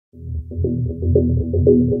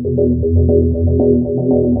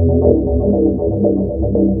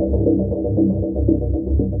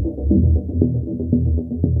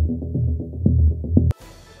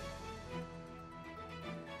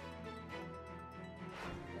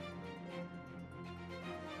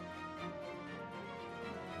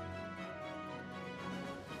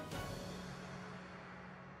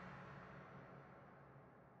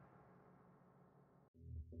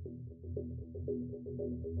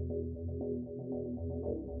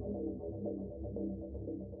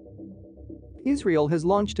Israel has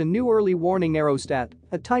launched a new early warning aerostat,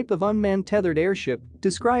 a type of unmanned tethered airship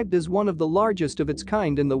described as one of the largest of its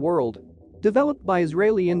kind in the world. Developed by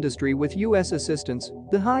Israeli industry with U.S. assistance,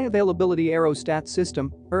 the High Availability Aerostat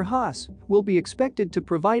System, or HAAS, will be expected to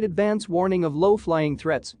provide advance warning of low-flying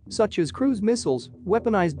threats, such as cruise missiles,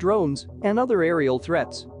 weaponized drones, and other aerial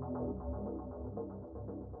threats.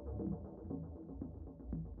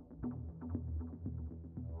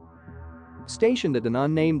 Stationed at an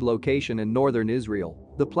unnamed location in northern Israel,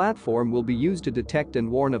 the platform will be used to detect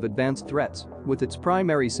and warn of advanced threats, with its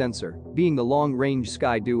primary sensor being the long-range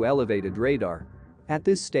Sky-2 elevated radar. At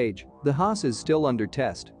this stage, the HAAS is still under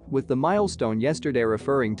test, with the milestone yesterday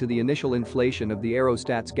referring to the initial inflation of the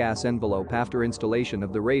aerostat's gas envelope after installation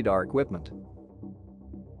of the radar equipment.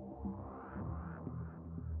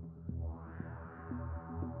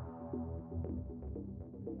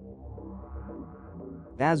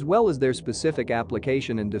 As well as their specific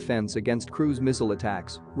application in defense against cruise missile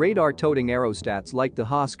attacks, radar-toting aerostats like the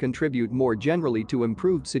HAAS contribute more generally to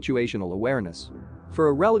improved situational awareness. For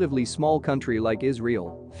a relatively small country like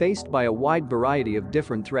Israel, faced by a wide variety of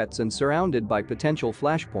different threats and surrounded by potential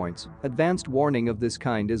flashpoints, advanced warning of this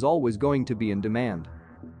kind is always going to be in demand.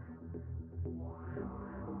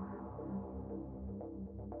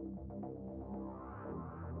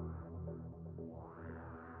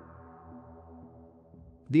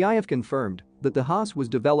 The IAF confirmed that the HAAS was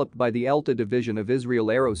developed by the ELTA division of Israel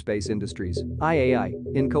Aerospace Industries (IAI)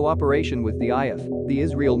 in cooperation with the IAF, the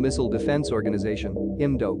Israel Missile Defense Organization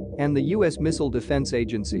 (IMDO), and the U.S. Missile Defense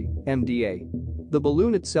Agency (MDA). The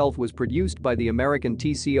balloon itself was produced by the American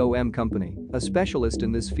TCOM company, a specialist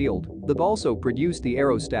in this field, that also produced the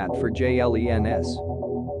aerostat for JLENS.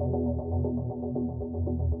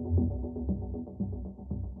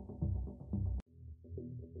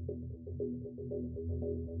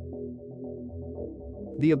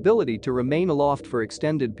 The ability to remain aloft for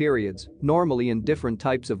extended periods, normally in different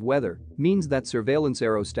types of weather, means that surveillance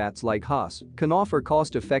aerostats like HAAS can offer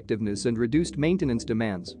cost-effectiveness and reduced maintenance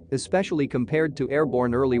demands, especially compared to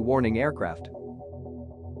airborne early warning aircraft.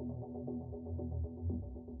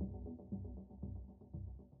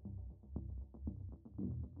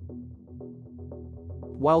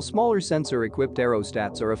 While smaller sensor-equipped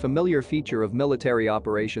aerostats are a familiar feature of military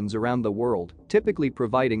operations around the world, typically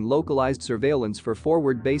providing localized surveillance for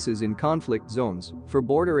forward bases in conflict zones, for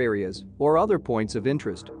border areas, or other points of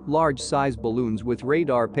interest, large-size balloons with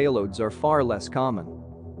radar payloads are far less common.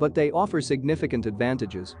 But they offer significant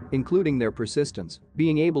advantages, including their persistence,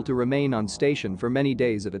 being able to remain on station for many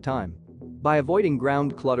days at a time. By avoiding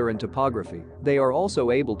ground clutter and topography, they are also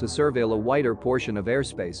able to surveil a wider portion of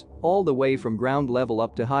airspace, all the way from ground level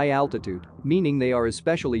up to high altitude, meaning they are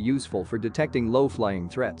especially useful for detecting low-flying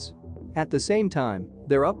threats. At the same time,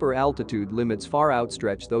 their upper altitude limits far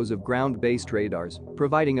outstretch those of ground-based radars,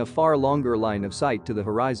 providing a far longer line of sight to the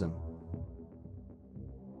horizon.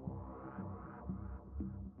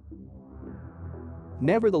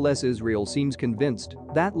 Nevertheless, Israel seems convinced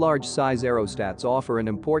that large-size aerostats offer an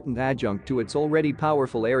important adjunct to its already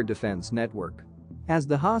powerful air defense network. As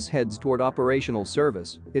the HAAS heads toward operational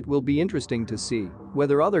service, it will be interesting to see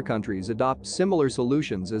whether other countries adopt similar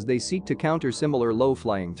solutions as they seek to counter similar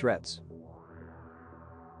low-flying threats.